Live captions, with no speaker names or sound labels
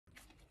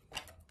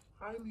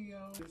Hi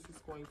Leo, this is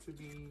going to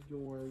be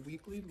your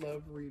weekly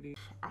love reading.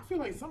 I feel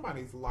like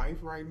somebody's life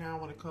right now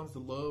when it comes to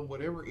love,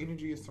 whatever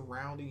energy is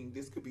surrounding,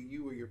 this could be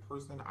you or your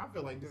person. I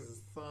feel like this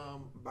is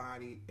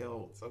somebody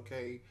else,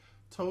 okay?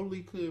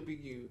 Totally could be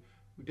you.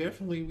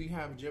 Definitely we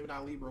have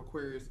Gemini, Libra,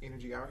 Aquarius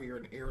energy out here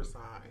in air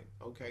sign,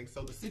 okay?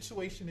 So the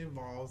situation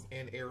involves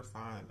an air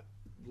sign.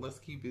 Let's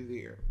keep it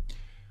there.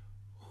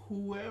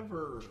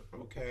 Whoever,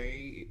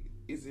 okay,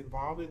 is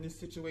involved in this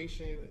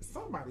situation,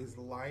 somebody's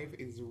life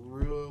is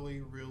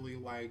really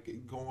like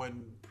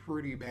going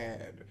pretty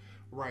bad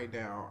right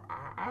now.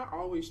 I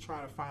always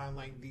try to find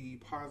like the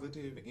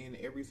positive in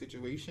every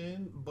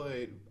situation,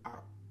 but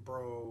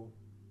bro,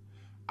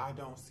 I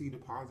don't see the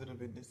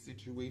positive in this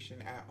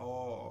situation at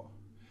all.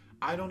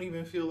 I don't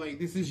even feel like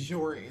this is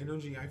your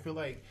energy. I feel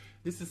like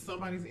this is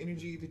somebody's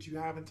energy that you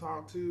haven't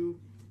talked to.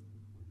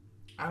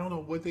 I don't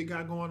know what they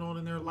got going on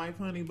in their life,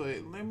 honey,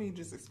 but let me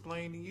just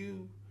explain to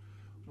you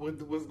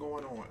what's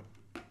going on.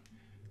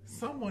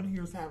 Someone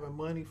here's having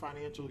money,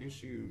 financial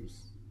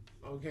issues.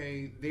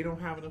 Okay, they don't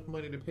have enough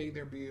money to pay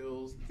their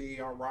bills. They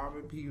are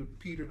robbing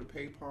Peter to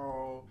pay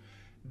Paul.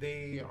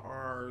 They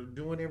are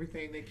doing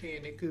everything they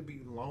can. They could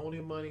be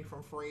loaning money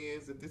from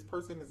friends. If this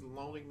person is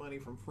loaning money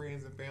from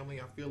friends and family,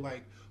 I feel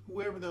like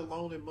whoever they're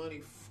loaning money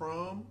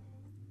from,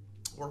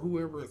 or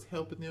whoever is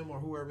helping them, or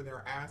whoever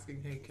they're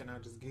asking, hey, can I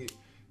just get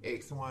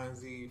X, Y, and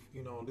Z?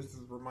 You know, this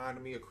is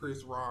reminding me of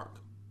Chris Rock.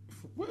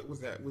 What was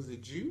that? Was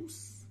it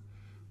Juice?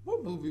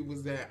 What movie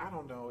was that? I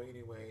don't know.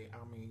 Anyway,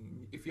 I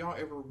mean, if y'all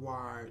ever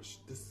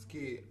watched the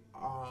skit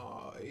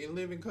in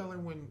Living Color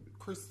when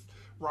Chris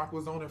Rock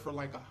was on it for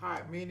like a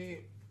hot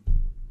minute,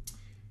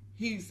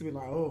 he used to be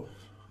like, "Oh,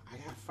 I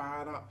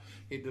got $5.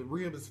 If the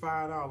rib is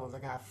 $5, I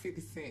got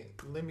 50 cents.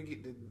 Let me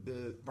get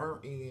the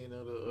burnt end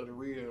of the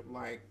rib."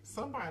 Like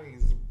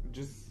somebody's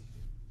just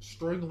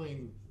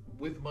struggling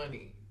with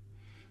money.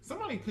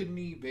 Somebody could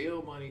need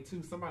bail money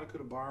too. Somebody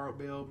could have borrowed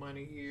bail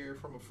money here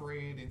from a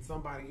friend, and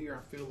somebody here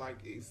I feel like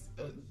is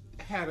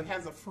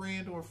has a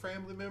friend or a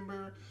family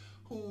member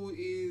who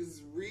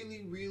is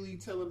really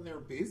telling their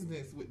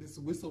business with this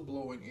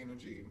whistleblowing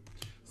energy.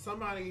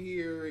 Somebody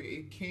here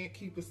it can't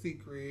keep a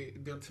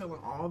secret. They're telling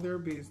all their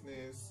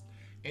business,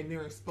 and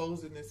they're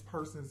exposing this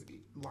person's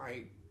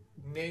like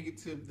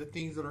negative, the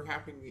things that are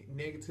happening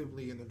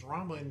negatively and the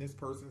drama in this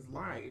person's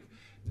life.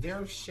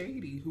 They're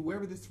shady.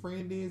 Whoever this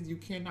friend is, you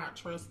cannot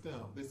trust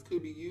them. This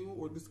could be you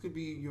or this could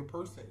be your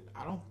person.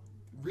 I don't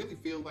really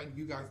feel like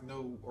you guys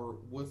know or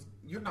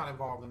you're not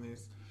involved in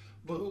this.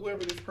 But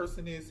whoever this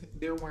person is,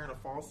 they're wearing a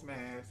false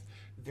mask.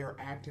 They're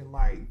acting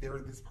like they're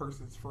this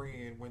person's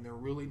friend when they're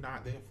really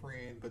not their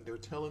friend, but they're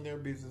telling their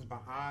business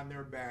behind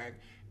their back,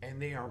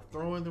 and they are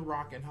throwing the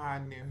rock and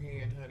hiding their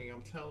hand, honey.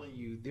 I'm telling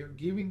you, they're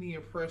giving the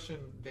impression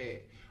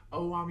that,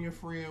 oh, I'm your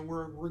friend.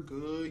 We're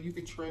good. You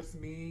can trust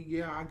me.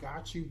 Yeah, I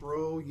got you,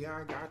 bro. Yeah,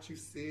 I got you,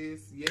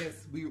 sis.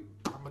 Yes,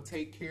 I'm gonna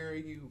take care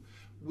of you.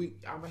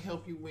 I'm gonna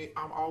help you with.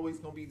 I'm always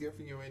gonna be there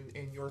for you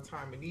in your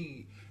time of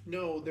need.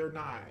 No, they're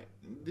not.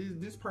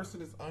 This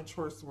person is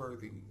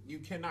untrustworthy. You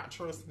cannot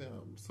trust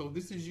them. So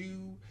this is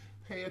you.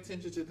 Pay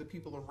attention to the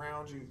people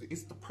around you.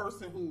 It's the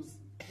person who's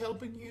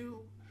helping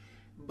you,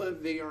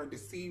 but they are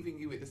deceiving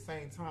you at the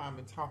same time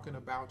and talking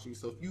about you.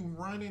 So if you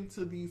run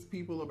into these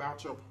people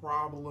about your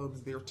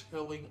problems, they're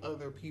telling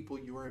other people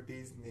your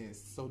business.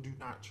 So do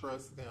not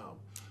trust them.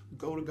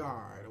 Go to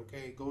God,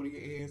 okay? Go to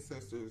your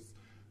ancestors.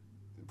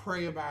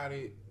 Pray about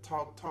it.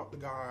 Talk to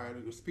God or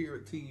your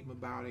spirit team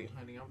about it,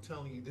 honey. I'm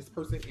telling you, this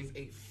person is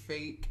a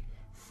fake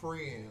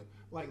friend.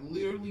 Like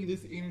literally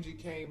this energy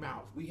came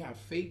out. We have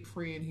fake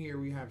friend here.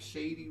 We have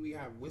shady. We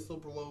have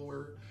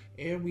whistleblower.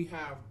 And we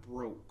have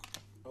broke.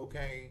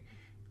 Okay?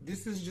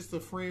 This is just a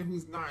friend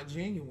who's not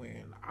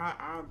genuine.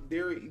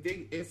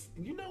 It's,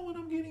 you know what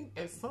I'm getting?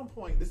 At some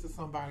point, this is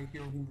somebody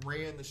here who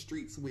ran the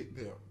streets with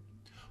them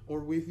or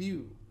with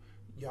you.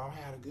 Y'all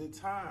had a good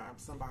time.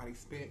 Somebody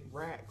spent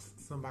racks.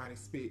 Somebody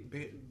spent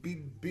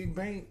big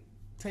bank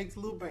takes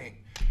little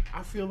bank.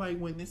 I feel like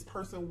when this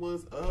person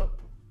was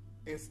up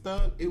and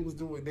stuck, they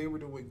were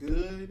doing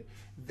good.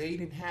 They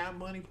didn't have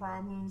money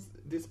problems.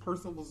 This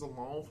person was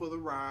along for the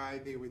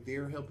ride. They were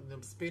there helping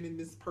them, spending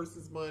this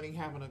person's money,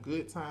 having a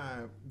good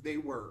time. They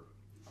were.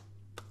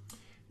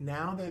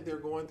 Now that they're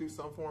going through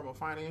some form of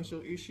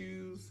financial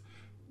issues,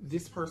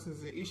 this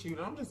person's an issue. And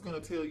I'm just gonna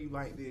tell you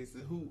like this: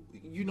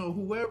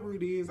 whoever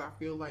it is, I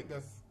feel like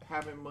that's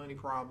having money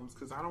problems.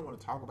 Because I don't want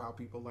to talk about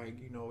people like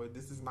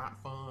this is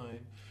not fun.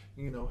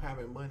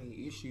 Having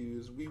money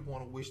issues. We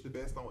want to wish the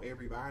best on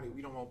everybody.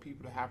 We don't want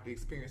people to have to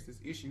experience this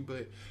issue,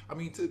 but I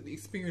mean to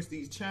experience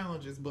these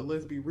challenges. But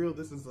let's be real: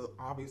 this is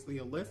obviously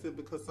a lesson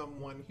because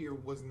someone here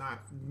was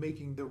not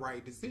making the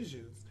right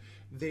decisions.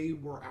 They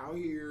were out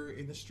here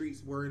in the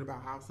streets worried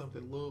about how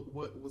something looked,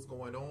 what was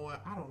going on.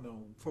 I don't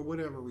know, for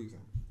whatever reason.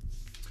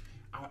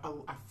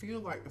 I feel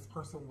like this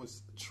person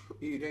was,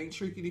 it ain't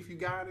tricking if you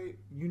got it.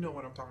 You know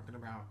what I'm talking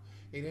about.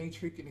 It ain't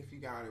tricking if you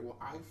got it. Well,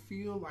 I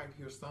feel like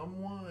here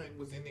someone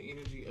was in the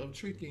energy of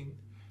tricking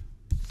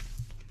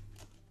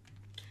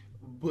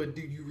But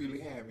do you really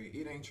have it?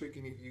 It ain't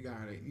tricking if you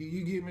got it.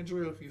 You get my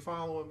drill. If you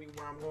following me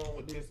where I'm going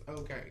with this,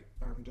 okay.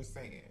 I'm just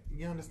saying.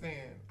 You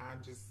understand? I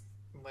just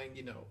letting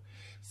you know.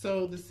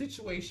 So the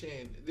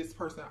situation, this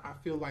person, I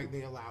feel like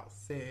they allowed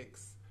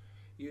sex,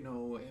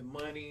 and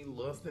money,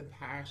 lust and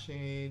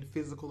passion,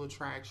 physical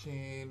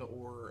attraction,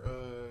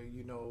 or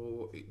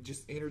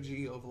just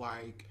energy of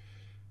like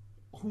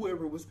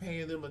whoever was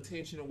paying them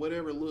attention or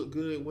whatever looked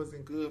good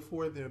wasn't good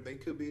for them. They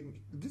could be,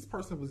 this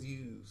person was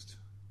used.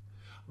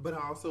 But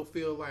I also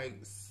feel like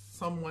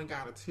someone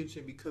got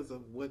attention because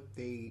of what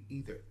they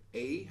either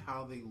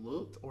how they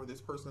looked, or this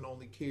person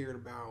only cared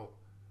about,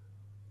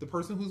 the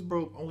person who's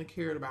broke only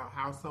cared about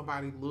how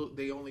somebody looked.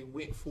 They only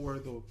went for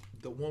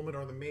the woman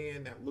or the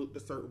man that looked a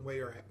certain way,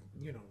 or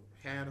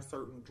had a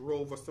certain,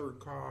 drove a certain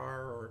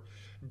car, or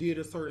did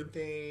a certain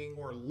thing,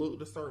 or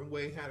looked a certain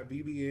way, had a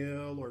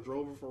BBL, or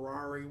drove a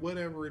Ferrari,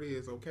 whatever it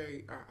is.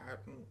 Okay,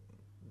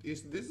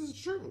 this is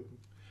true.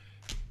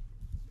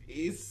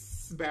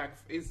 It's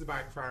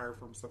backfired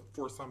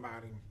for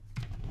somebody.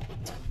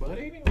 But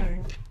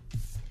anyway,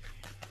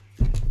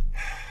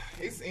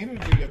 it's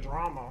energy of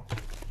drama.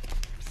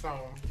 So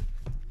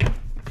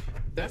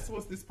that's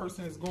what this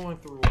person is going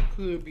through. It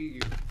could be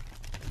you.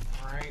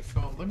 Alright,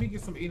 so let me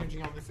get some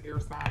energy on this air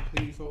sign,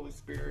 please, Holy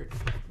Spirit.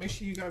 Make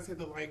sure you guys hit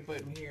the like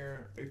button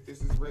here if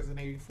this is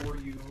resonating for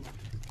you.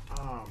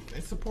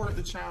 And support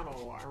the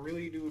channel. I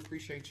really do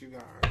appreciate you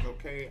guys,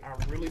 okay? I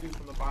really do,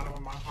 from the bottom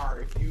of my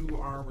heart. If you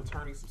are a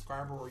returning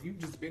subscriber or you've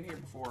just been here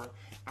before,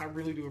 I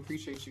really do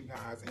appreciate you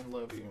guys and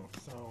love you.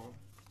 So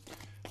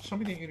show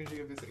me the energy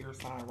of this air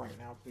sign right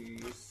now,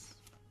 please.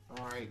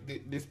 Alright,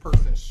 this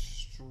person's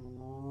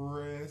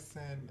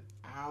stressing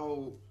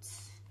out.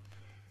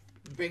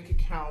 Bank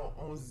account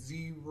on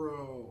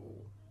 0.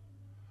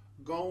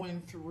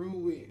 Going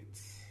through it.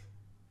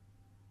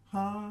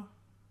 Huh?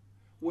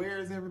 Where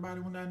is everybody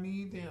when I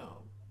need them?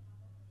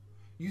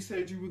 You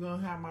said you were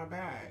going to have my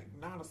back.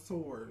 Nine of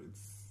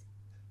Swords.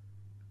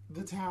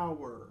 The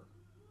Tower.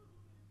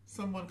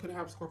 Someone could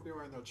have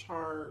Scorpio in their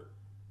chart.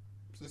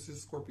 This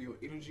is Scorpio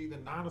energy. The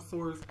Nine of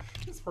Swords.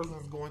 This person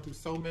is going through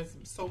so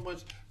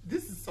much.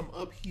 This is some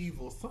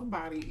upheaval.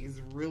 Somebody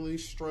is really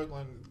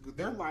struggling.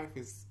 Their life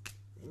is...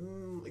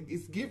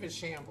 it's giving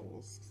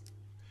shambles.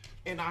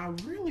 And I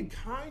really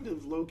kind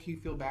of low-key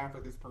feel bad for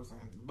this person.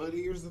 But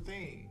here's the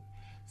thing.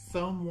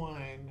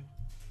 Someone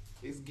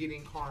is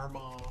getting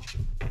karma.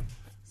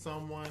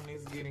 Someone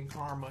is getting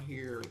karma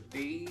here.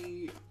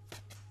 I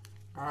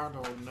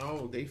don't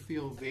know. They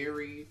feel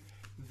very,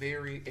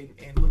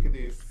 and look at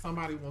this.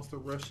 Somebody wants to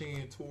rush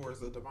in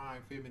towards a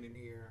divine feminine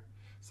here.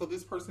 So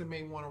this person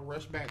may want to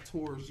rush back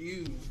towards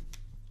you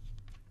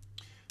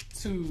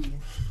to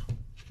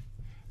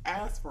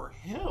ask for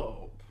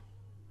help.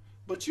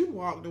 But you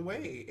walked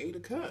away. 8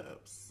 of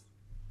Cups.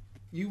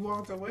 You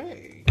walked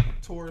away.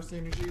 Taurus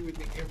energy with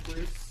the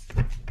Empress.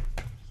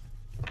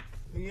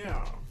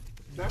 Yeah,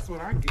 that's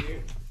what I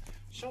get.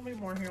 Show me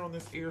more here on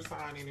this air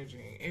sign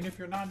energy. And if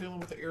you're not dealing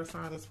with the air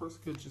sign, this person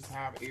could just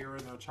have air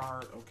in their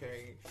chart,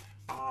 okay?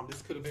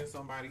 This could have been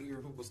somebody here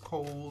who was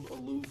cold,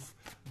 aloof,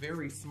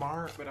 very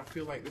smart, but I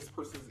feel like this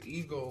person's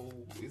ego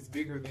is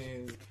bigger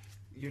than,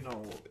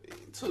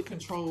 took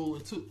control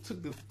and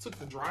took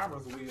the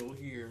driver's wheel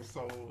here.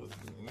 So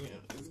yeah,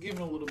 it's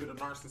giving a little bit of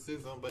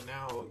narcissism, but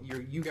now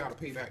you got to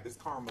pay back this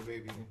karma,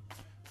 baby.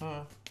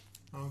 Huh?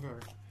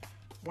 Okay.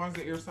 Why is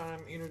the air sign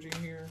energy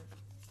here?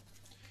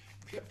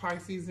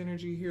 Pisces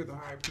energy here, the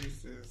High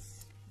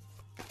Priestess.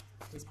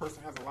 This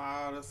person has a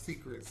lot of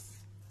secrets.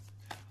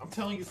 I'm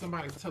telling you,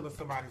 somebody's telling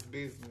somebody's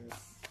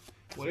business.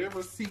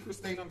 Whatever secrets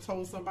they done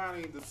told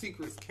somebody, the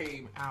secrets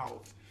came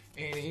out.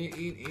 And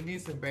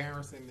it's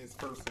embarrassing this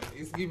person.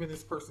 It's giving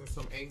this person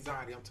some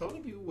anxiety. I'm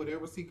telling you,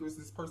 whatever secrets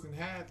this person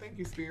had, thank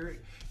you,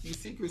 Spirit, these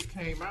secrets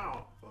came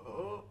out.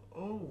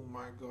 Oh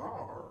my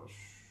gosh.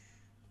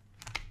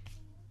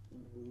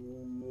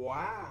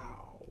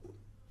 Wow.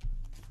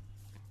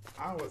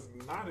 I was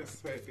not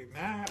expecting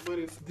that, but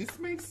this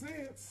makes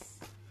sense.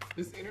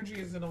 This energy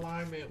is in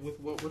alignment with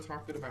what we're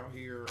talking about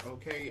here,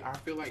 okay? I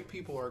feel like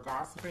people are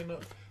gossiping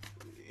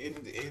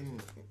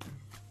and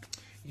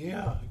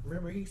yeah,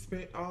 remember he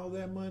spent all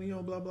that money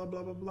on blah, blah,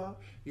 blah, blah, blah.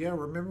 Yeah,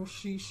 remember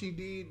she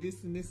did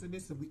this and this and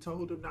this, and we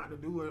told them not to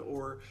do it.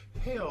 Or,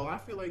 hell, I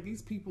feel like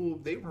these people,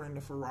 they were in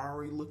the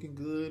Ferrari looking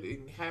good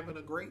and having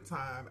a great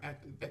time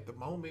at the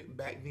moment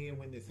back then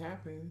when this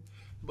happened.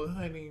 But,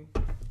 honey,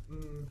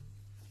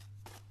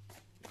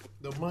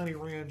 the money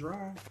ran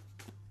dry.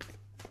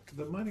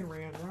 The money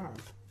ran dry.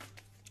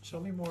 Show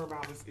me more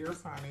about this air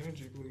sign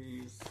energy,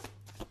 please.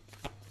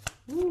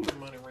 Ooh, the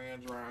money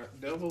ran dry.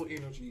 Devil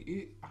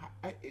energy.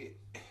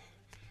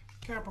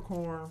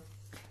 Capricorn.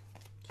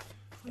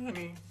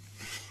 Honey.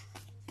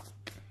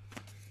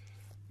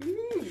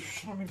 Ooh,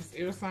 show me this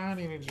air sign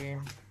energy.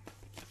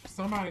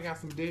 Somebody got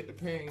some debt to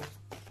pay.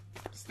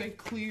 Stay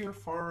clear,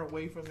 far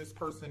away from this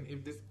person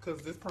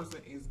because this person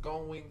is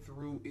going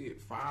through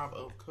it. 5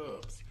 of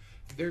Cups.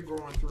 They're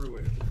going through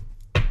it.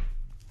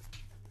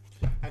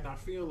 And I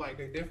feel like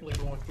they're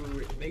definitely going through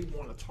it and they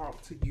want to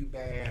talk to you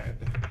bad.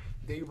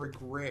 They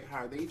regret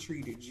how they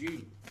treated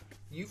you.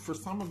 You, for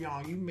some of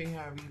y'all, you may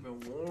have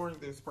even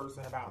warned this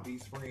person about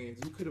these friends.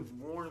 You could have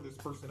warned this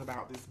person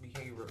about this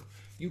behavior.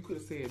 You could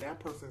have said that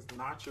person's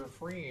not your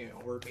friend,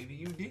 or maybe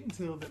you didn't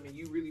tell them and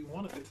you really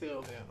wanted to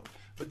tell them,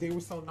 but they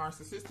were so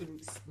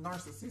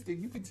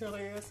narcissistic, you can tell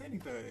their ass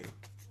anything.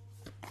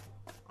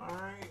 All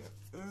right.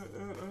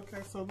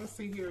 Okay, so let's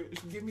see here.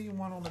 Give me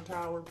one on the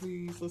tower,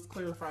 please. Let's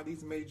clarify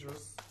these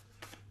majors.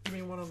 Give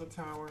me one on the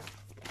tower.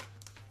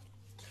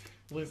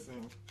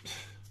 Listen,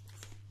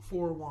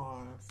 4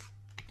 wands.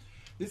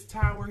 This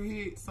tower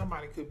hit,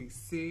 somebody could be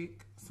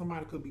sick.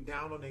 Somebody could be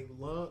down on their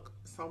luck.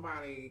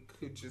 Somebody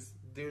could just,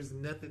 there's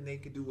nothing they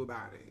could do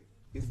about it,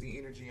 is the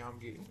energy I'm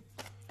getting.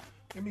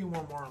 Give me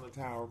one more on the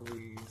tower,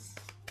 please.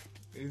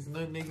 There's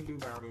nothing they can do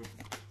about it.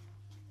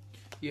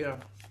 Yeah,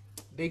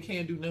 they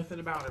can't do nothing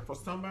about it. For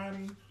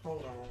somebody,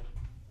 hold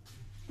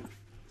on.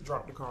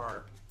 Drop the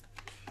card.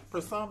 For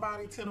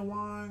somebody, 10 of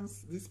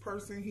Wands, this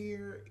person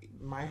here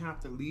might have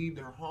to leave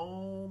their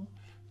home.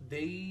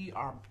 They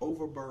are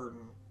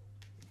overburdened.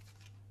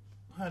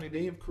 Honey,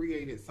 they have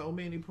created so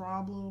many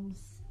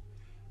problems.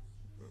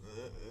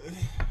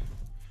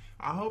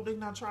 I hope they're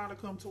not trying to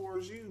come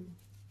towards you.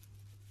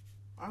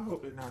 I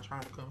hope they're not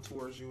trying to come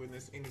towards you in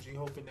this energy,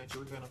 hoping that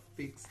you're going to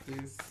fix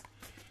this.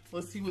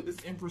 Let's see what this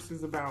Empress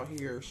is about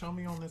here. Show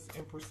me on this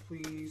Empress,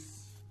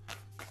 please.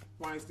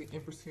 Why is the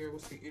Empress here?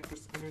 What's the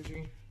Empress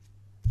energy?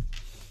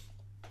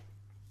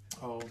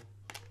 Oh,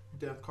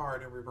 Death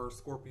card in reverse,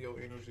 Scorpio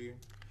energy.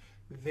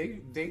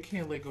 They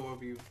can't let go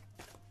of you.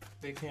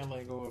 They can't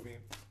let go of you.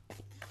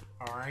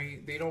 All right,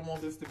 they don't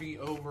want this to be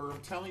over.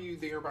 I'm telling you,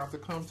 they're about to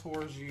come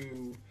towards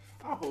you.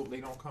 I hope they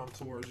don't come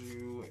towards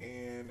you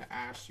and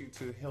ask you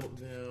to help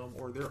them,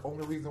 or their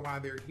only reason why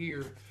they're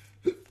here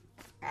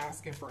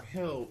asking for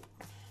help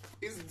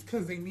is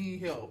because they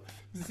need help.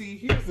 See,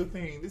 here's the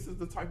thing. This is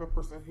the type of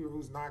person here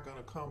who's not going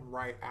to come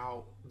right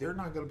out. They're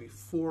not going to be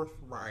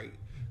forthright,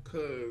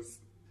 because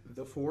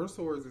the Four of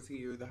Swords is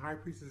here, the High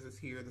Priestess is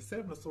here, the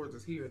Seven of Swords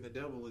is here, and the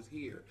Devil is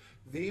here.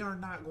 They are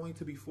not going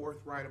to be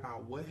forthright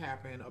about what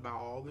happened,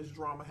 about all this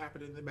drama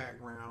happening in the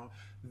background.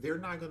 They're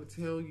not going to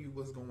tell you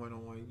what's going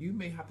on. You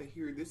may have to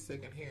hear this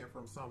secondhand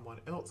from someone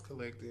else,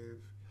 collective.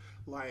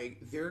 Like,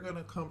 they're going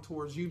to come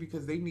towards you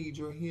because they need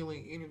your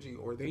healing energy,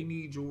 or they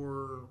need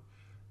your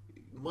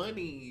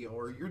money,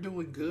 or you're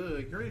doing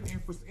good. You're in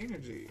Empress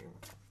energy.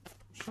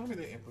 Show me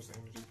the Empress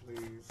energy,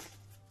 please.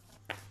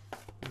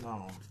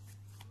 No.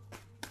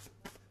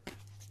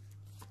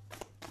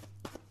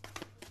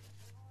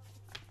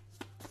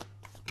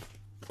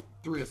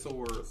 Three of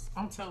Swords.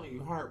 I'm telling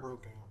you,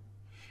 heartbroken.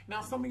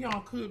 Now, some of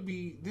y'all could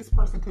be, this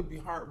person could be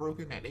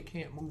heartbroken that they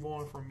can't move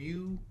on from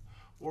you.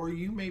 Or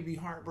you may be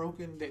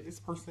heartbroken that this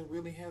person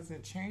really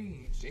hasn't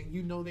changed. And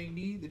you know they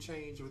need to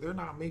change, or they're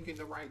not making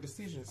the right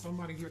decision.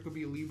 Somebody here could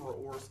be a Libra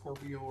or a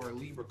Scorpio, or a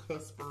Libra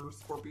cusper,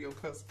 Scorpio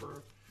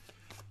cusper.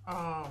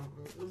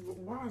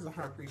 Why is the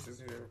High Priestess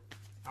here?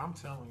 I'm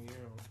telling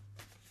you.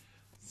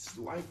 It's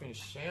life in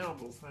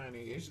shambles,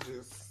 honey. It's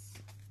just...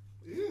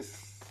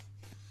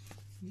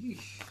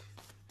 Yeesh.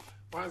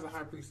 Why is the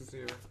High Priestess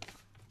here?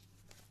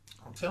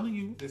 I'm telling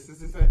you, this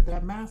is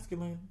that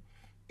masculine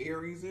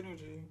Aries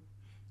energy.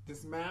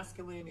 This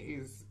masculine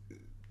is,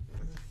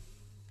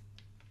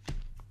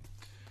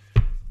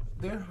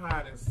 they're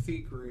hiding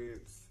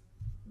secrets.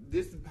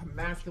 This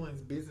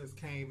masculine's business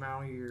came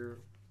out here.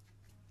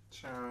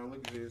 Child,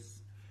 look at this.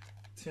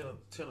 Ten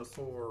of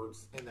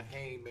Swords and the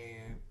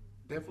Hangman.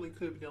 Definitely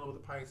could be dealing with a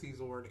Pisces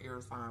or an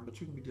air sign, but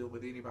you can be dealing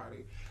with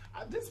anybody.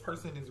 This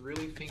person is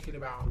really thinking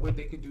about what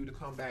they can do to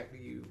come back to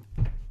you.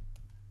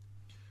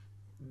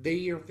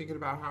 They are thinking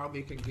about how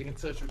they can get in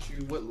touch with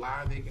you, what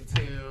lie they can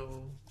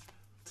tell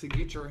to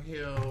get your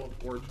help,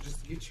 or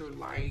just get your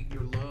light,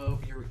 your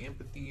love, your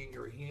empathy, and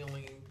your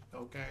healing,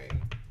 okay?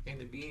 And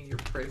to be in your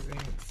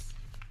presence.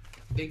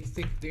 They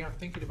are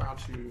thinking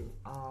about you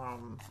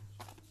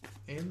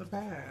in the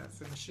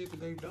past and the shit that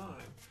they've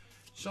done.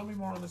 Show me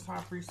more on this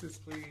High Priestess,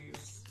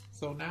 please.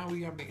 So now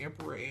we have the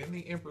Emperor and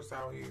the Empress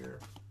out here.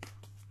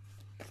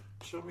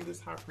 Show me this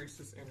High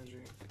Priestess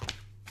energy.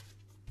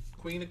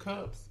 Queen of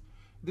Cups.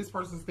 This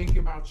person's thinking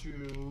about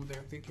you.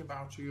 They're thinking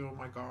about you. Oh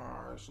my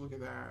gosh, look at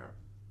that.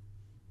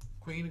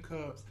 Queen of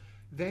Cups.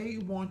 They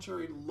want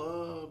your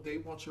love. They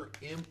want your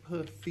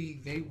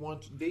empathy. They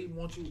want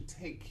you to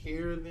take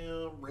care of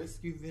them,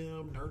 rescue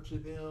them, nurture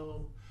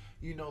them.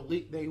 You know,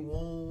 lick their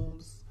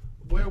wounds.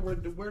 Where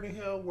the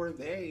hell were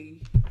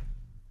they?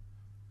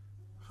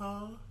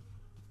 Huh?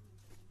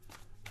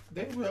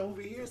 They were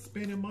over here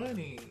spending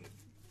money,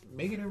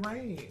 making it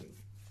rain.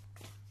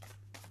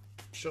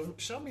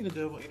 Show me the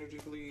Devil energy,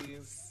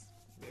 please.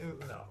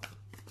 No.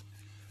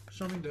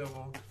 Show me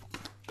Devil.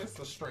 It's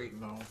a straight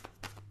no.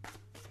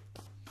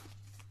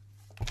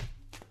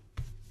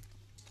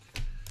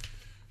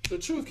 The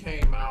truth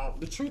came out.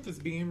 The truth is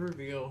being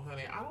revealed,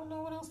 honey. I don't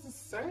know what else to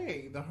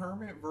say. The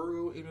Hermit,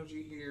 Virgo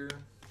energy here.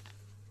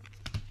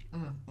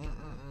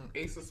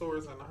 Ace of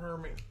Swords and the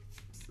Hermit.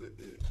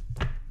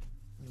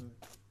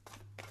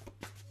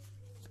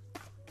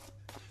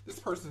 This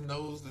person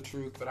knows the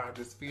truth, but I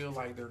just feel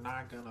like they're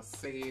not gonna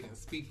say it and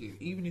speak it.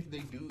 Even if they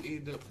do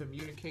end up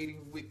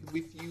communicating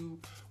with you,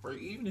 or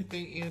even if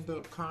they end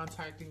up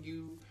contacting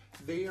you,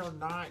 they are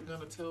not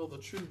gonna tell the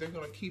truth. They're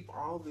gonna keep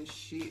all this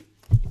shit.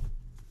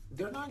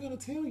 They're not gonna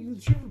tell you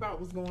the truth about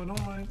what's going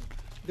on.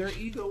 Their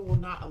ego will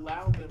not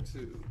allow them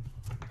to.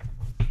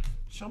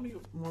 Show me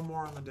one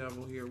more on the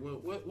devil here.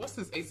 What's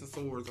this Ace of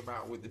Swords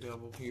about with the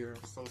devil here?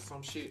 So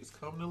some shit is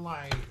coming to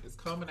light. It's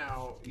coming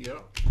out.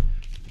 Yep.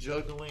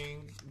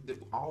 Juggling.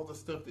 All the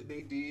stuff that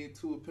they did.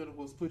 Two of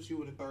Pentacles put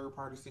you in a third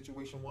party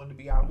situation. Wanting to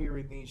be out here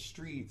in these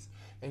streets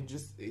and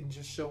just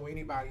show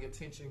anybody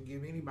attention.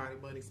 Give anybody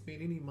money.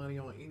 Spend any money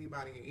on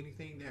anybody and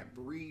anything that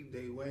breathed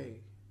their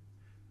way.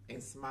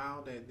 And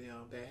smiled at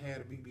them that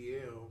had a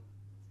BBL.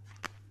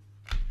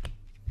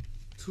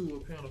 Two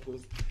of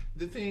Pentacles.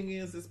 The thing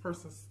is, this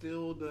person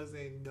still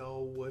doesn't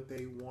know what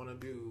they want to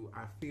do.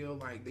 I feel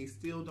like they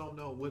still don't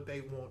know what they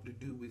want to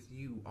do with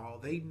you. All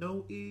they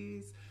know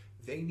is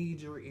they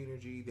need your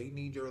energy. They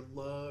need your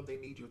love. They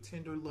need your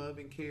tender love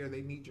and care.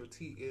 They need your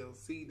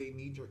TLC. They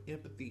need your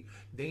empathy.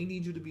 They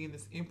need you to be in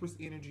this Empress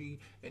energy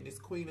and this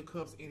Queen of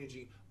Cups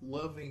energy,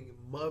 loving,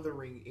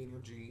 mothering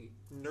energy,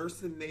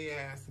 nursing their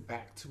ass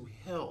back to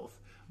health.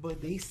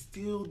 But they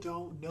still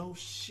don't know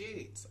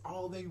shit.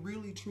 All they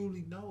really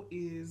truly know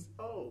is,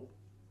 oh,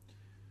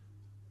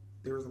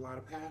 there's a lot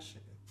of passion.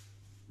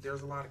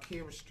 There's a lot of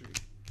chemistry.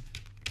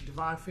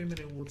 Divine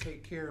Feminine will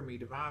take care of me.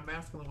 Divine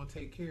Masculine will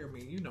take care of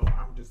me. You know,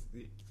 I'm just,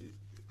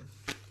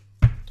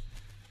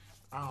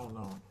 I don't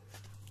know.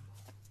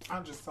 I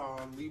just saw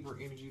Libra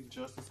energy, the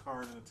Justice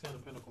card, and the Ten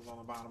of Pentacles on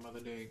the bottom of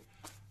the deck.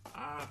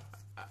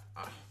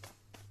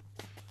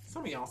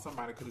 Some of y'all,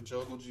 somebody could have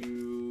juggled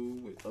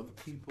you with other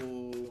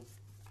people.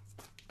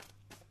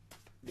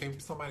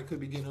 Somebody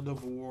could be getting a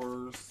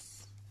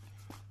divorce.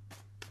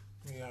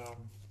 Yeah.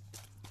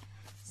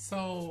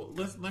 So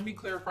let me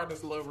clarify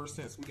this lover,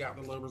 since we got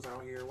the lovers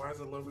out here. Why is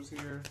the lovers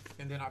here?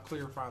 And then I'll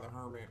clarify the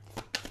Hermit.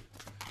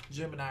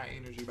 Gemini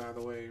energy, by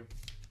the way.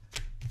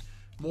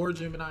 More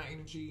Gemini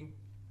energy,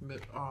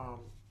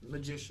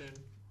 Magician,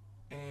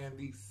 and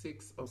the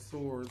Six of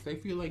Swords. They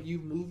feel like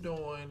you've moved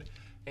on,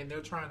 and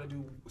they're trying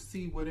to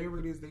see whatever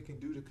it is they can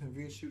do to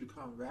convince you to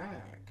come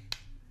back.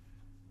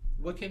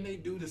 What can they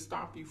do to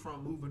stop you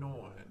from moving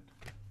on?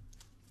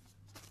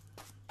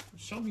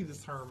 Show me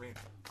this Hermit.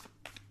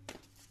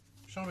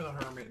 Show me the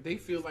Hermit. They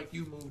feel like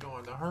you moved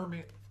on. The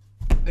Hermit,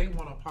 they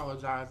want to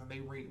apologize and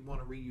they want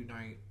to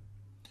reunite.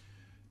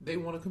 They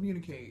want to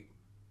communicate.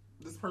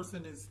 This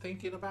person is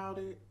thinking about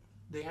it.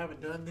 They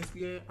haven't done this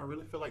yet. I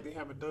really feel like they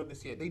haven't done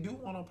this yet. They do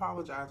want to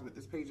apologize with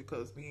this Page of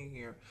Cups being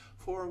here.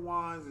 Four of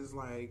Wands is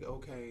like,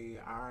 okay,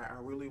 I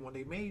really want,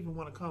 they may even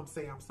want to come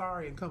say I'm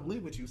sorry and come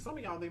live with you. Some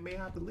of y'all, they may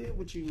have to live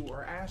with you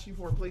or ask you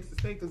for a place to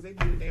stay because they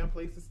need a damn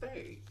place to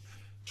stay.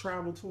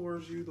 Travel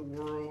towards you, the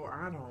world.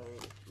 I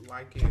don't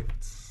like it.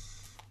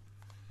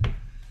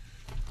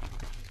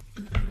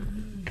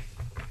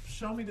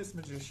 Show me this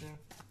Magician.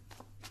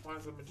 Why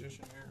is the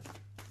Magician here?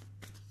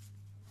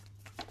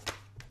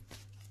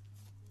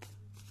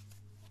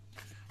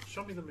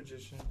 Show me the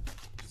Magician.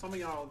 Some of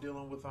y'all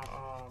dealing with a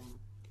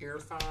air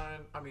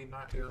sign. I mean,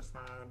 not air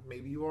sign.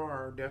 Maybe you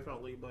are,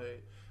 definitely,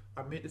 but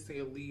I meant to say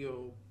a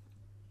Leo.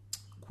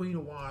 Queen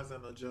of Wands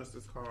and the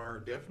Justice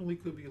card. Definitely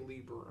could be a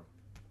Libra.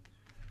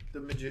 The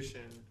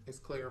Magician is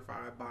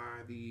clarified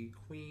by the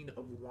Queen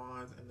of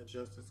Wands and the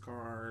Justice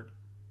card.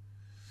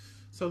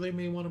 So they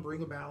may want to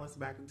bring a balance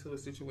back into a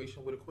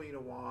situation with a Queen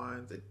of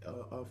Wands,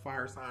 a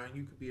fire sign.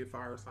 You could be a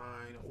fire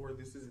sign, or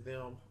this is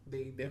them.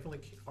 They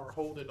definitely are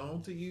holding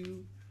on to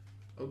you,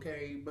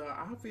 okay? But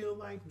I feel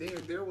like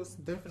there was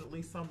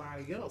definitely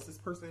somebody else. This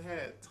person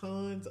had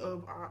tons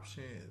of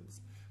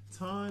options,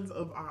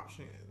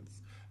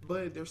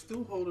 but they're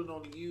still holding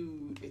on to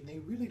you, and they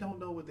really don't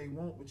know what they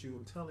want with you.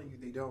 I'm telling you,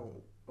 they don't,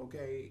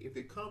 okay? If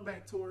they come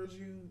back towards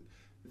you,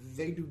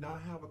 they do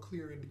not have a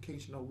clear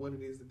indication of what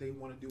it is that they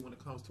want to do when it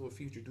comes to a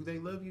future. Do they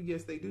love you?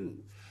 Yes, they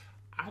do.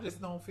 I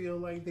just don't feel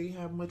like they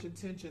have much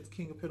intentions.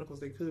 King of Pentacles,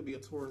 they could be a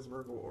Taurus,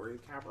 Virgo, or a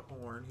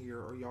Capricorn here,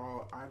 or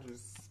y'all,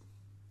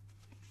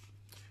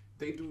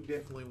 they do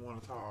definitely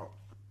want to talk.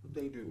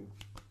 They do.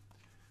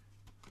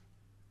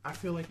 I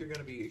feel like you're going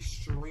to be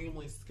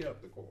extremely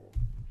skeptical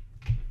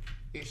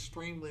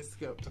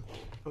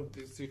of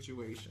this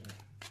situation.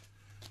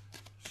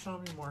 Show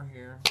me more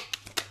here.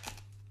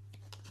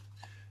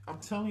 I'm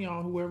telling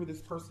y'all, whoever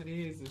this person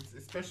is,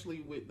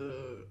 especially with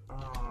the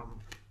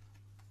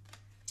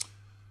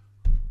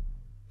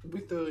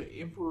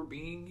Emperor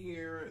being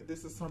here,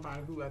 this is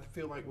somebody who I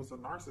feel like was a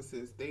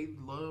narcissist. They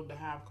love to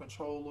have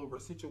control over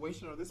a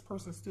situation, or this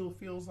person still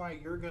feels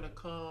like you're going to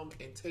come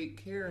and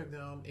take care of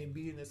them and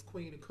be in this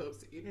Queen of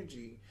Cups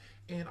energy.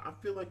 And I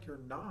feel like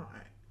you're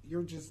not.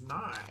 You're just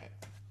not.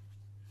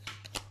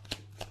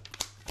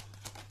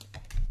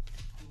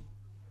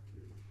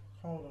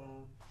 Hold on.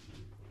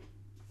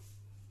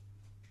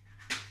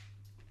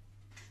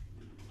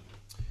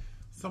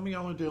 Some of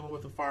y'all are dealing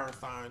with a fire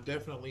sign.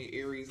 Definitely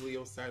Aries,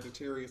 Leo,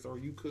 Sagittarius, or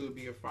you could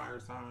be a fire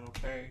sign,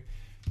 okay?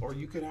 Or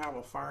you could have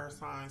a fire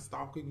sign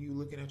stalking you,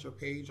 looking at your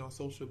page on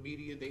social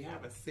media. They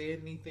haven't said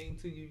anything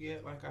to you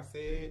yet, like I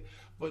said,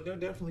 but they're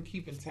definitely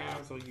keeping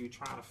tabs on you,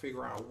 trying to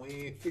figure out when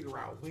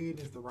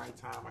is the right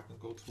time I can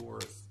go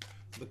towards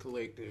the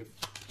collective,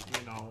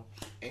 you know.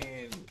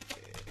 And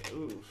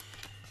oof,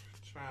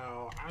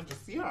 child,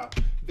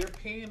 they're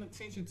paying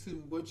attention to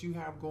what you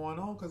have going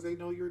on because they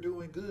know you're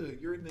doing good.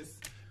 You're in this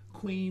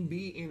Queen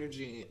Bee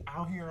energy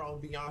out here on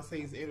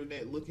Beyonce's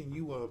internet, looking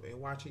you up and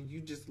watching you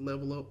just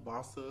level up,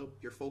 boss up.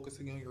 You're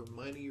focusing on your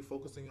money, you're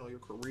focusing on your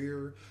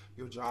career,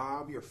 your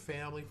job, your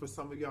family. For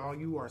some of y'all,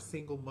 you are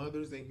single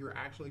mothers and you're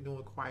actually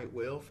doing quite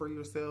well for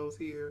yourselves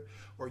here.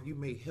 Or you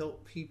may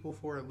help people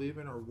for a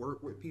living or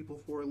work with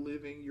people for a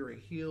living. You're a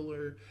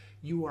healer.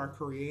 You are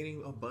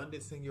creating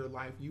abundance in your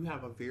life. You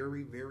have a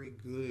very, very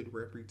good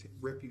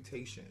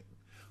reputation.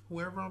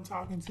 Whoever I'm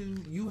talking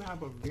to, you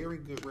have a very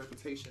good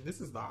reputation.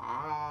 This is the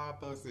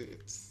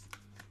opposite.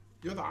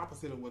 You're the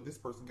opposite of what this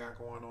person got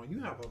going on. You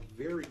have a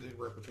very good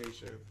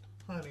reputation.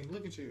 Honey,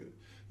 look at you.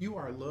 You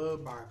are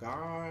loved by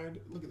God.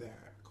 Look at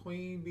that.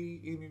 Queen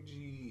Bee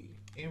energy,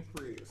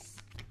 Empress,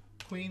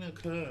 Queen of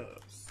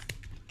Cups.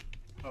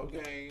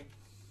 Okay.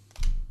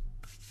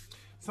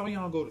 Some of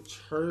y'all go to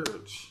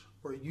church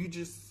where you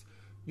just,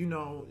 you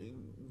know,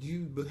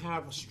 you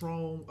have a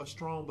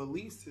strong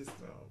belief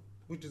system.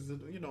 Which is,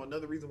 you know,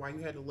 another reason why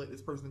you had to let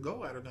this person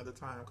go at another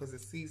time, because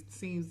it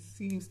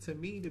seems to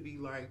me to be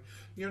like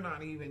you're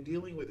not even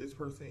dealing with this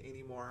person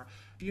anymore.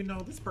 You know,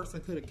 this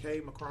person could have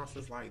came across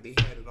as like they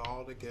had it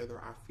all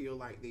together. I feel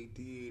like they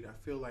did. I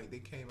feel like they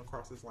came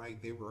across as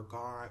like they were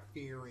God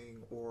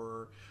fearing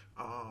or,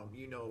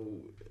 you know,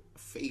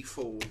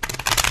 faithful.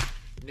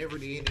 Never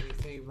did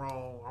anything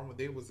wrong.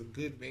 They was a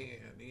good man,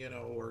 you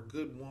know, or a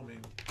good woman.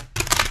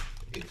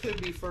 It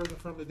could be further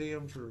from the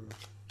damn truth.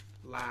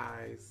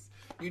 Lies.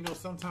 You know,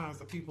 sometimes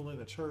the people in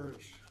the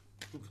church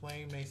who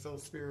claim they so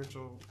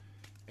spiritual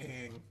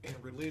and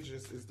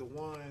religious is the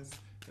ones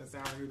that's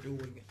out here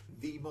doing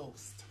the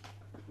most.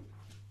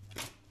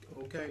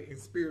 Okay? And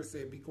Spirit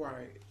said, be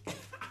quiet. I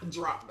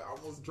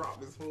almost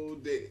dropped this whole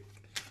deck.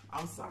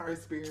 I'm sorry,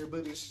 Spirit,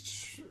 but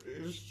it's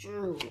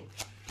true.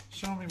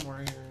 Show me more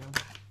here.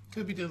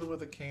 Could be dealing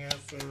with a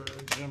Cancer,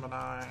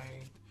 Gemini,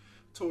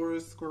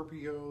 Taurus,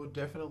 Scorpio,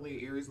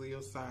 definitely Aries,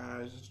 Leo,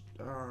 Sag.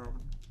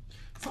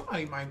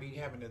 Somebody might be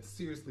having to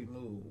seriously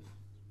move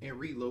and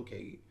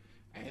relocate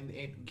and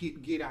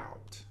get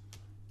out.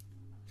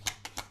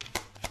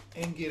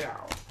 And get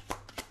out.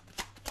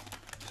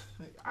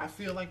 I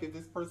feel like if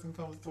this person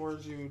comes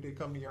towards you, they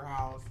come to your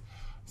house,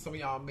 some of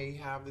y'all may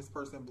have this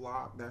person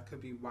blocked. That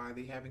could be why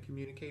they haven't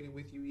communicated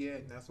with you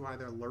yet. And that's why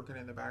they're lurking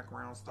in the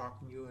background,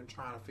 stalking you and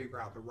trying to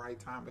figure out the right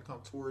time to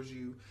come towards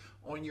you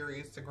on your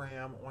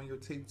Instagram, on your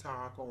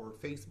TikTok or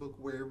Facebook,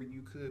 wherever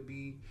you could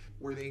be,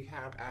 where they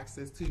have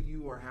access to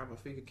you or have a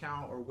fake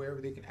account or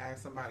wherever they can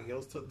ask somebody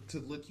else to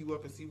look you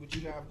up and see what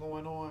you have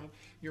going on.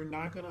 You're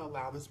not going to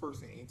allow this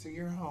person into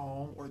your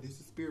home, or this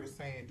is Spirit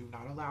saying, do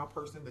not allow a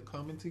person to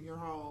come into your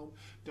home.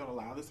 Don't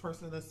allow this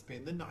person to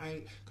spend the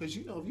night. Because,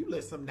 you know, if you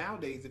let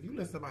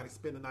somebody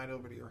spend the night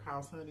over to your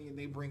house, honey, and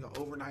they bring an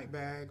overnight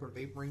bag or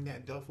they bring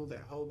that duffel,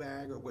 that whole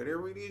bag or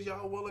whatever it is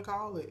y'all want to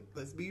call it.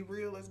 Let's be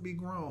real. Let's be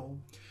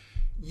grown.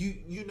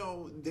 You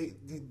know,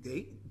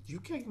 you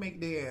can't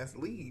make their ass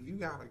leave. You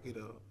got to get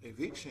a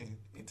eviction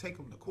and take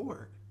them to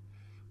court.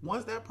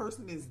 Once that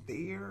person is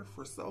there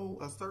for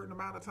a certain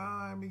amount of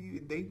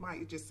time, they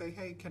might just say,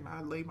 hey, can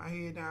I lay my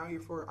head down here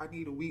I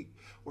need a week?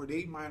 Or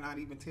they might not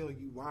even tell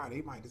you why.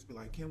 They might just be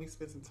like, can we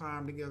spend some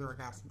time together?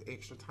 I got some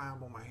extra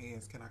time on my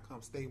hands. Can I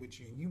come stay with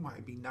you? And you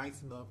might be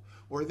nice enough,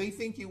 or they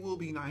think you will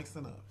be nice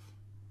enough.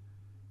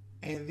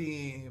 And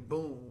then,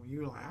 boom,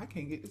 you're like, I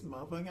can't get this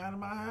motherfucker out of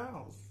my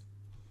house.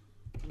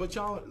 But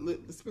y'all,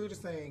 the Spirit is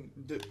saying,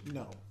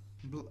 no,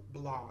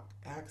 block.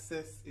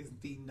 Access is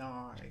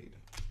denied.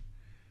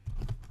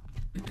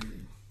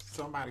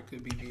 Somebody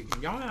could be getting,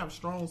 y'all have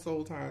strong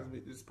soul ties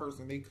with this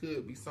person. They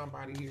could be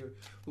somebody here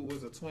who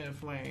was a twin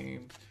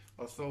flame,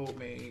 a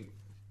soulmate.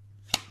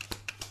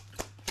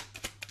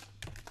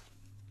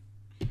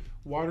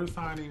 Water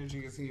sign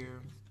energy is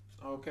here.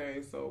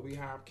 Okay, so we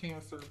have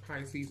Cancer,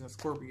 Pisces, and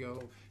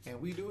Scorpio. And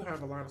we do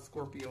have a lot of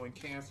Scorpio and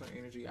Cancer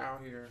energy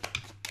out here.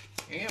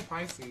 And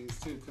Pisces,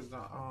 too, because the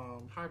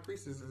High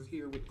Priestess is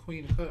here with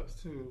Queen of Cups,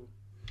 too.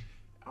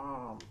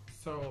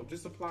 So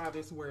just apply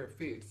this where it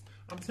fits.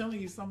 I'm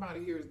telling you,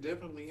 somebody here is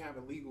definitely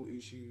having legal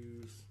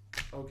issues.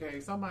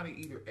 Okay, somebody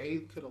either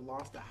could have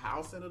lost a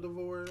house in a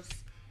divorce.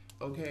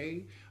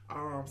 Okay,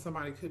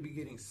 somebody could be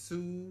getting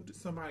sued.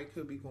 Somebody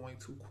could be going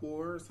to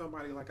court.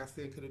 Somebody, like I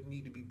said, could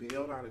need to be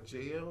bailed out of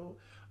jail.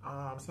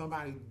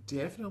 Somebody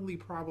definitely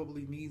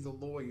probably needs a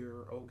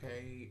lawyer.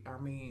 Okay, I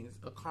mean,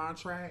 a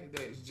contract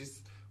that's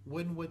just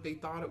wasn't what they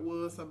thought it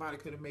was. Somebody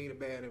could have made a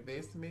bad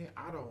investment.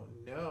 I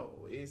don't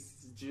know.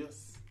 It's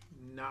just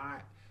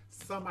not.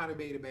 Somebody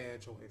made a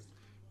bad choice.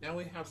 Now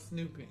we have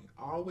snooping.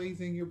 Always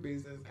in your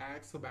business.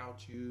 Asks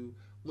about you.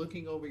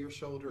 Looking over your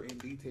shoulder in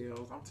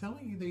details. I'm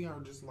telling you, they are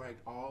just like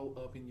all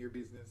up in your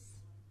business.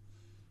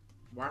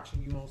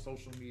 Watching you on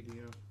social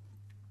media.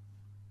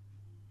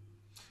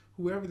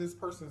 whoever this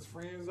person's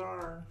friends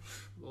are,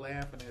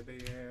 laughing at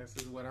their ass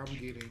is what I'm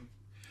getting.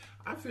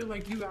 I feel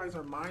like you guys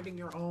are minding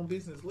your own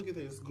business. Look at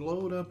this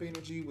glowed up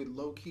energy with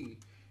low key.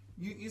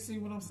 You see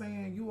what I'm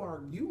saying? You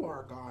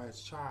are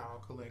God's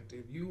child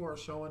collective. You are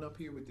showing up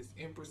here with this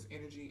Empress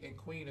energy and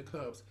Queen of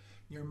Cups.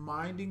 You're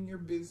minding your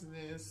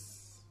business.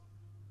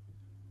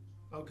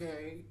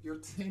 Okay, you're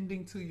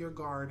tending to your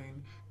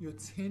garden, you're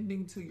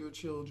tending to your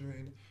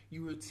children,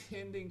 you are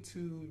tending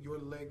to your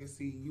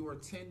legacy, you are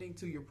tending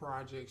to your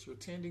projects, you're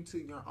tending to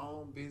your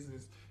own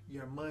business,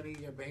 your money,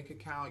 your bank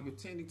account, you're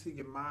tending to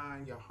your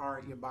mind, your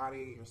heart, your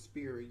body, your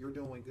spirit. You're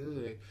doing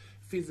good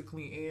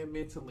physically and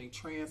mentally,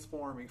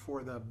 transforming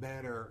for the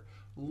better,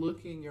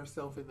 looking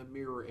yourself in the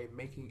mirror and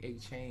making a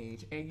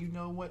change. And you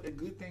know what? The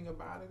good thing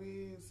about it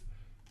is,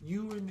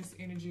 you in this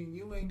energy,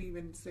 you ain't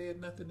even said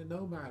nothing to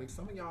nobody.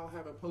 Some of y'all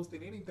haven't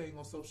posted anything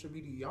on social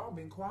media. Y'all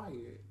been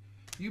quiet.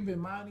 You've been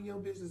minding your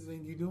business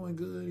and you're doing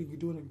good and you're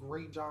doing a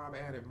great job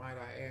at it, might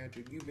I add.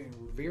 You've been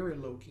very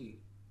low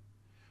key.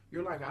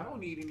 You're like, I don't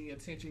need any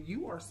attention.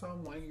 You are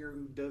someone here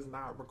who does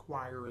not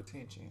require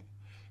attention.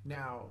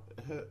 Now,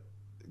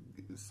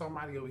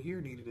 somebody over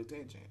here needed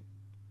attention.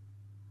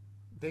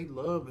 They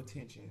love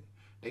attention.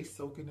 They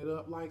soaking it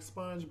up like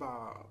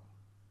SpongeBob.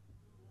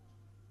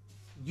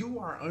 You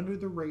are under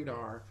the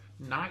radar,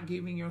 not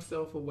giving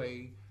yourself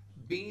away,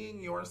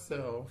 being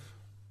yourself,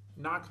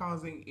 not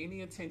causing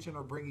any attention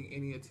or bringing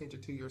any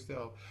attention to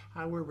yourself.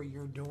 However,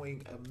 you're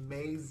doing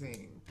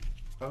amazing.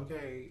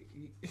 Okay.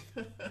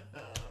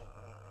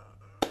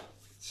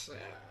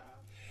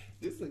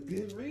 This is a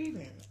good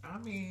reading. I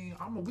mean,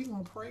 we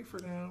gonna pray for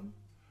them.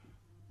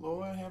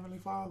 Lord Heavenly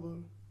Father,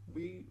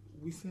 we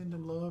send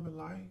them love and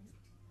light.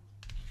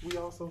 We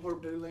also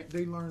hope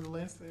they learn a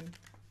lesson.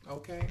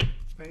 Okay.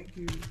 Thank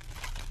you.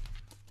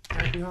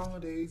 Happy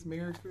holidays.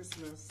 Merry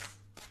Christmas.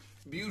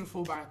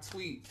 Beautiful by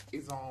Tweet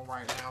is on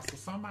right now. So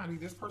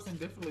this person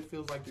definitely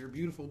feels like you're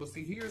beautiful. But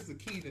see, here's the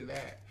key to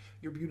that.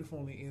 You're beautiful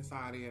on the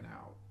inside and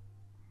out.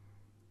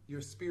 Your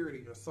spirit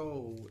and your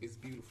soul is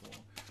beautiful.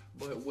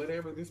 But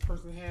whatever this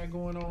person had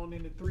going on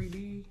in the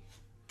 3D,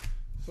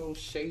 so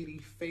shady,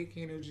 fake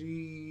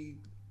energy,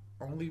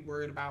 only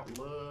worried about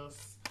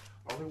lust,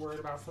 only worried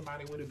about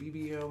somebody with a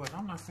BBL. And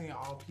I'm not saying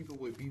all people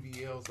with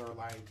BBLs are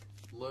like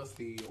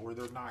lusty or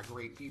they're not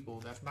great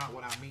people. That's not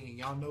what I mean.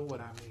 Y'all know what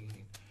I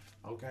mean.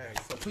 Okay,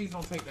 so please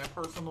don't take that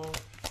personal.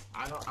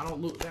 I don't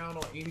look down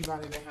on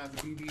anybody that has a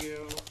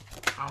BBL.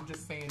 I'm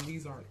just saying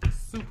these are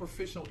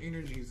superficial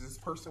energies. This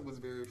person was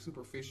very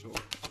superficial,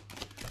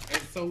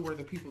 and so were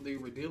the people they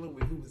were dealing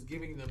with who was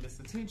giving them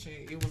this attention.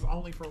 It was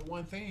only for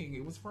one thing.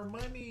 It was for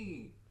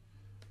money,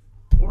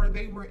 or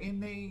they were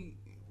in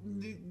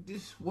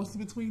what's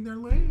between their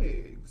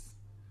legs.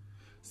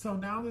 So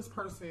now this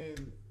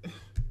person.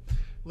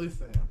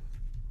 Listen,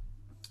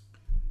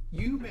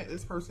 you met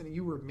this person and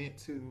you were meant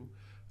to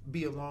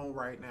be alone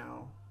right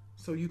now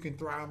so you can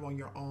thrive on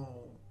your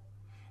own.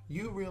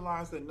 You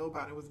realized that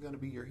nobody was going to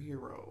be your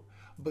hero.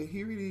 But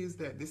here it is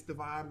that this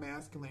divine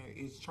masculine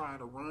is trying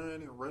to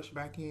run and rush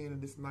back in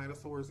this Knight of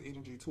Swords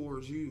energy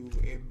towards you.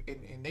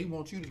 And they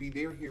want you to be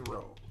their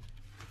hero.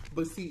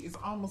 But see, it's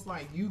almost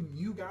like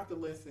you got the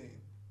lesson.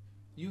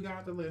 You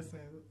got the lesson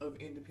of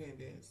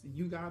independence.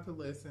 You got the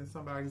lesson.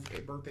 Somebody's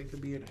birthday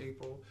could be in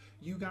April.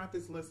 You got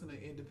this lesson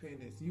of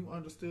independence. You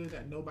understood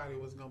that nobody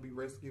was going to be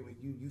rescuing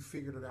you. You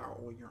figured it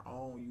out on your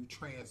own. You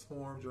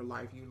transformed your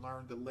life. You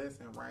learned the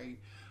lesson, right?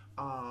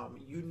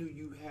 You knew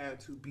you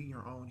had to be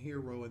your own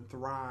hero and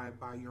thrive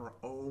by your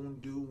own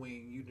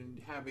doing. You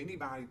didn't have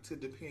anybody to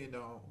depend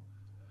on.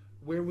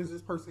 Where was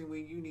this person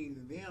when you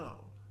needed them?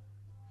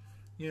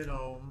 You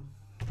know.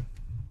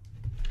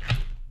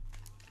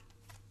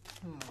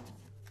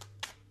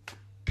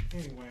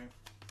 Anyway,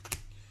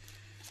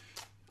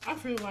 I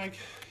feel like,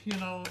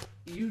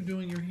 you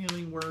doing your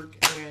healing work,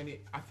 and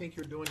I think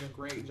you're doing a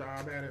great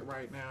job at it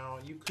right now.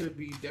 You could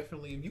be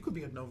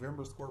a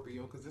November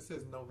Scorpio, because this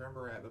says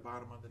November at the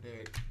bottom of the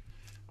deck.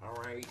 All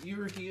right,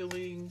 you're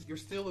healing. You're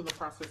still in the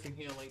process of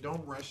healing.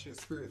 Don't rush it.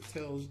 Spirit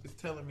is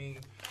telling me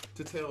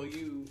to tell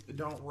you,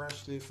 don't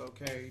rush this,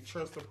 okay?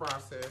 Trust the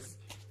process.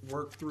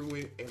 Work through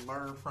it and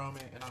learn from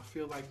it. And I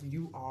feel like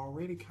you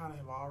already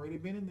have already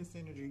been in this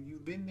energy.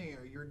 You've been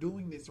there. You're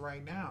doing this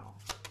right now.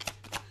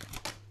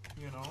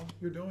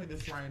 You're doing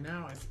this right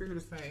now. And Spirit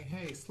is saying,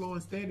 hey, slow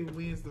and steady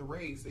wins the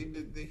race.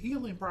 The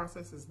healing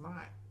process is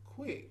not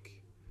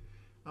quick.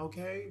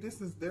 Okay?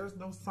 There's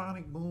no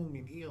sonic boom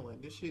in healing.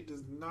 This shit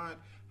does not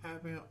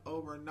happen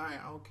overnight.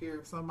 I don't care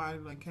if somebody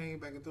came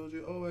back and told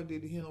you, oh, I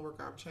did the healing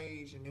work, I've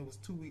changed, and it was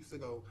 2 weeks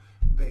ago.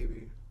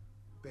 Baby,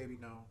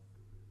 no.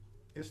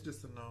 It's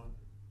just a no.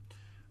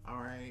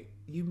 All right.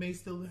 You may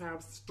still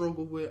have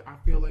struggle with, I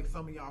feel like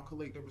some of y'all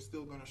collective are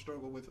still going to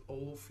struggle with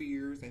old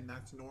fears, and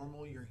that's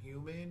normal. You're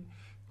human.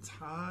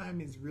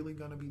 Time is really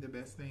going to be the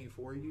best thing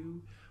for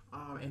you.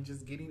 And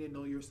just getting to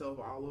know yourself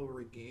all over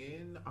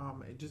again.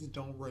 And just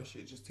don't rush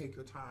it. Just take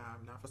your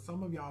time. Now, for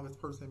some of y'all, this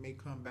person may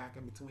come back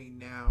in between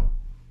now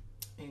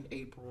and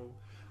April,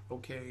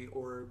 okay,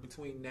 or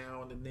between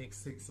now and the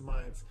next 6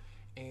 months.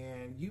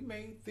 And you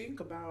may think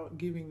about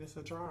giving this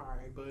a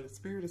try, but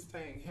Spirit is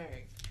saying,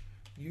 hey,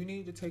 you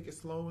need to take it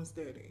slow and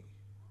steady.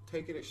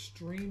 Take it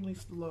extremely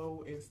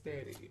slow and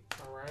steady.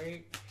 All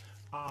right.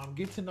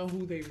 Get to know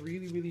who they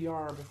really, really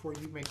are before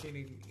you make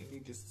any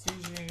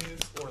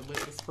decisions or let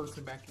this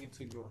person back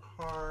into your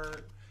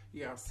heart.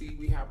 Yeah, see,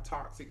 we have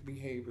toxic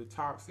behavior,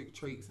 toxic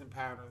traits and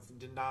patterns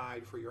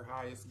denied for your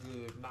highest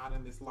good, not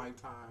in this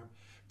lifetime.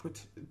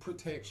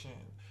 Protection.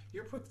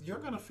 You're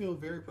gonna feel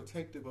very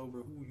protective over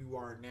who you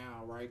are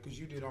now, right? Because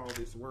you did all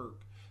this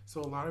work.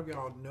 So a lot of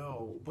y'all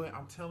know, but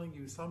I'm telling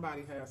you,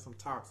 somebody has some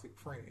toxic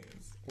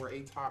friends or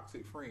a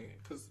toxic friend,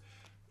 because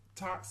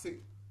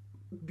toxic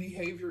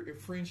behavior and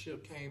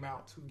friendship came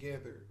out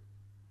together.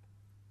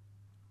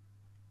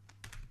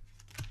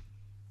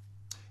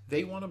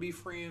 They want to be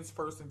friends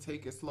first and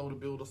take it slow to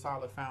build a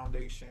solid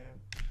foundation.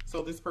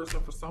 So this person,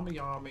 for some of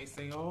y'all, may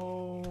say,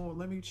 oh,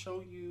 let me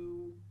show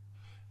you,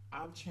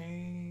 I've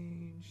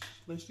changed.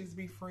 Let's just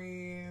be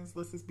friends.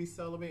 Let's just be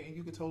celibate. And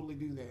you can totally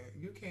do that.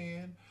 You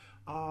can.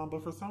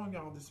 But for some of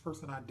y'all, this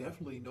person, I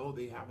definitely know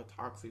they have a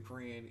toxic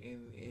friend,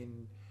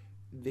 and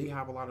they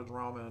have a lot of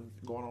drama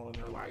going on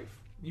in their life.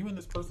 You and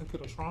this person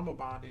could have trauma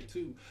bonded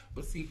too.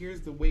 But see,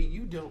 here's the way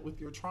you dealt with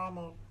your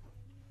trauma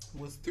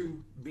was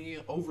through being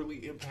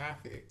overly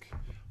empathic,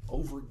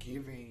 over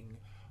giving,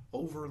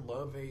 over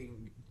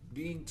loving,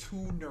 being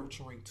too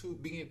nurturing,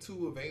 being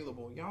too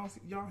available.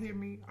 Y'all hear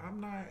me?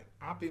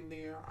 I've been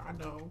there. I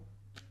know.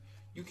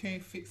 You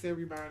can't fix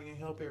everybody and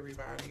help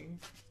everybody.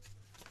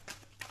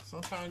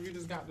 Sometimes you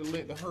just got to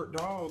let the hurt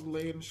dog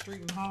lay in the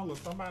street and holler.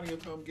 Somebody will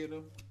come get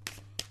him.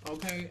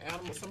 Okay?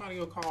 Somebody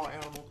will call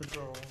animal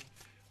control.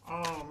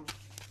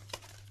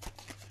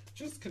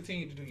 Just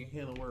continue to do your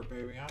healing work,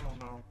 baby. I don't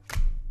know.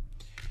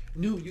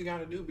 You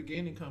got a new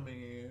beginning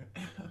coming in.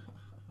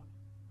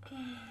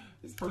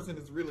 This person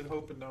is really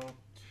hoping, though,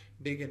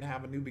 they can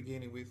have a new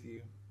beginning with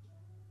you.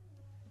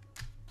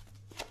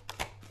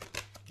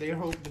 They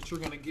hope that you're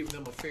going to give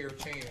them a fair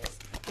chance.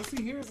 But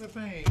see, here's the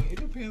thing. It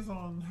depends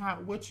on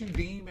what you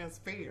deem as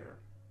fair.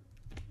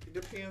 It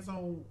depends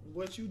on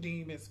what you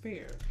deem as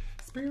fair.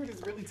 Spirit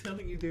is really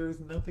telling you there is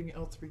nothing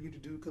else for you to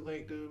do,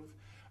 collective.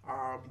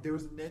 There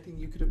was nothing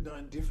you could have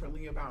done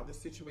differently about the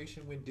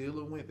situation when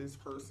dealing with this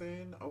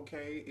person.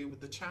 Okay,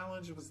 the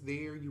challenge was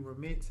there. You were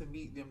meant to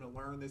meet them to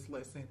learn this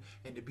lesson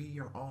and to be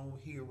your own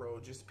hero.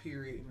 Just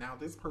period. Now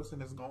this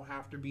person is gonna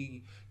have to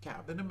be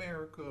Captain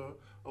America,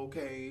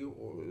 okay,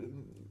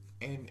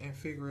 and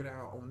figure it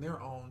out on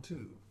their own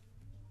too.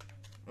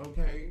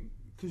 Okay,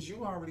 because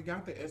you already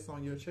got the S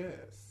on your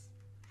chest.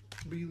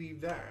 Believe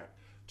that.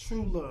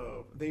 True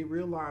love. They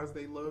realized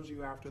they loved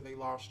you after they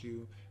lost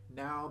you.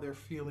 Now they're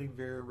feeling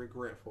very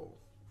regretful.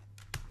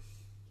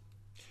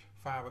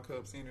 5 of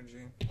Cups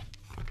energy.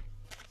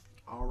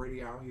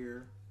 Already out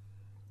here.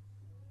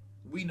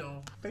 We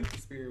know. Thank you,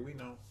 Spirit. We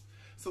know.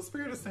 So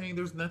Spirit is saying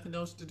there's nothing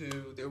else to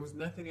do. There was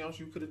nothing else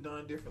you could have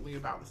done differently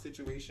about the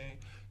situation.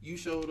 You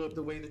showed up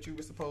the way that you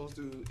were supposed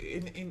to.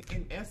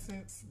 In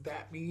essence,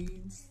 that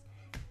means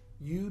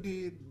you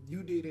did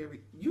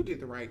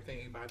the right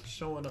thing by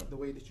showing up the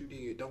way that you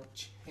did. Don't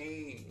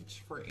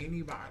change for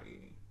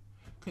anybody.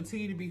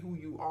 Continue to be who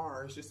you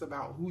are. It's just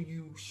about who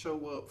you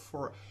show up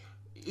for.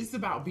 It's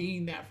about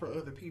being that for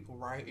other people,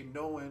 right? And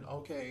knowing,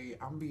 okay,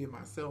 I'm being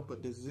myself,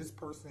 but does this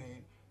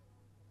person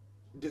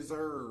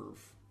deserve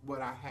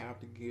what I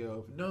have to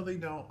give? No, they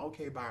don't.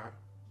 Okay, bye.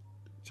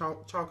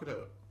 Chalk it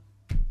up.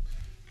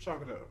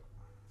 Chalk it up.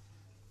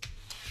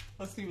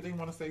 Let's see what they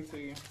want to say to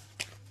you.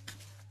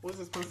 What does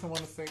this person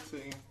want to say to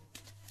you?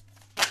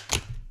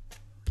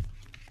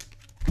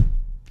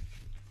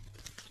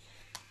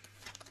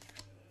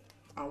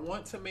 I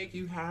want to make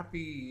you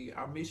happy.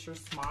 I miss your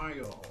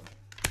smile.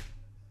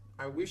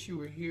 I wish you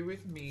were here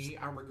with me.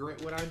 I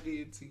regret what I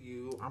did to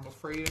you. I'm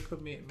afraid of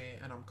commitment,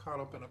 and I'm caught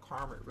up in a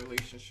karmic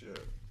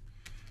relationship.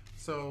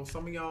 So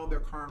some of y'all, they're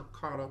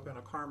caught up in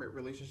a karmic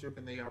relationship,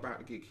 and they are about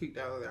to get kicked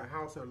out of their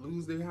house or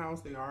lose their house.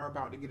 They are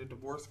about to get a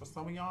divorce for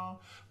some of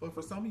y'all. But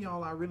for some of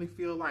y'all, I really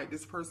feel like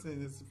this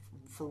person is,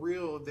 for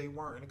real, they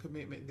weren't in a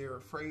commitment. They're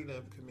afraid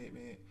of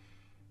commitment.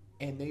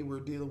 And they were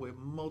dealing with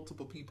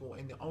multiple people.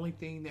 And the only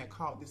thing that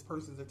caught this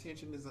person's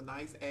attention is a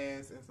nice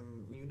ass and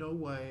some, you know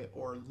what,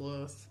 or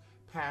lust,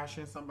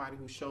 passion, somebody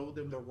who showed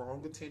them the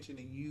wrong attention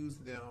and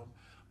used them.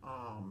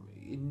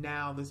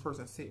 Now this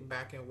person's sitting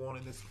back and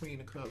wanting this Queen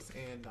of Cups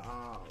and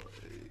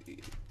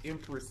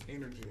Empress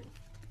energy.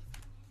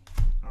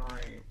 All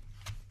right.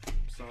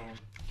 So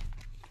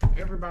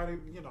everybody,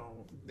 you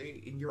know,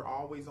 you're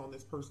always on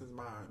this person's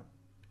mind.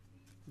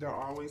 They're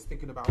always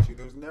thinking about you.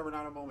 There's never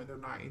not a moment they're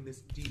not in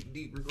this deep,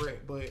 deep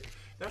regret. But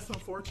that's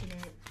unfortunate.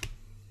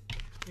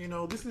 You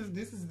know, this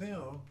is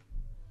them.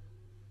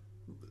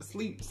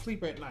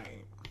 Sleep at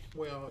night.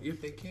 Well,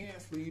 if they can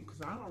sleep,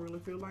 because I don't really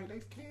feel like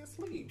they can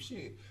sleep.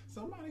 Shit.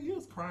 Somebody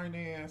else crying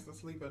their ass to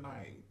sleep at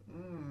night.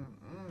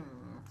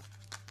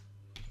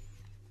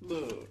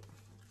 Look.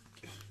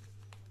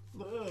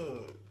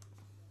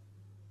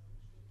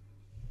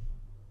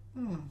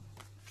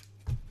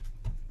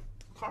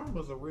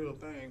 Karma's a real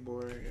thing,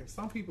 boy. And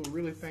some people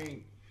really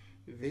think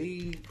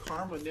they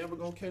karma never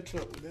gonna catch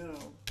up with them.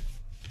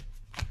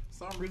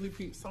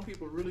 Some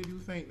people really do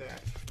think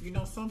that. You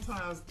know,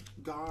 sometimes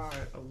God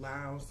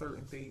allows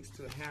certain things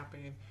to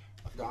happen.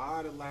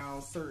 God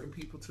allows certain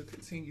people to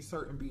continue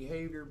certain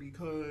behavior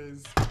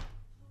because,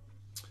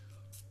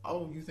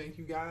 oh, you think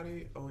you got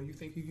it? Oh, you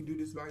think you can do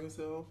this by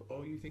yourself?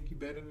 Oh, you think you're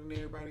better than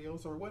everybody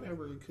else? Or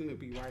whatever it could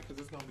be, right?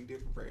 Because it's going to be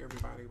different for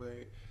everybody.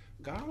 But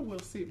God will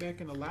sit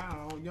back and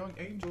allow, young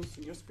angels,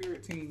 your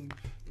spirit team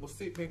will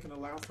sit back and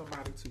allow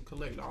somebody to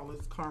collect all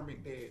this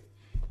karmic debt.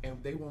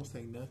 And they won't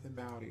say nothing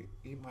about it.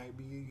 It might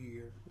be a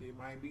year. It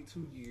might be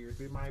 2 years.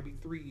 It might be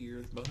 3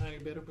 years. But honey,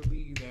 better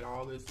believe that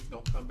all this is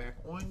going to come back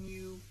on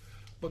you.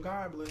 But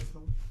God bless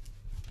them.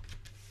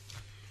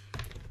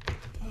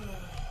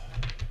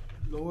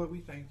 Lord,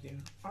 we thank you.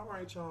 All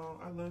right, y'all.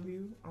 I love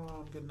you.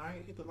 Good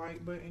night. Hit the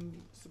like button.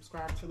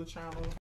 Subscribe to the channel.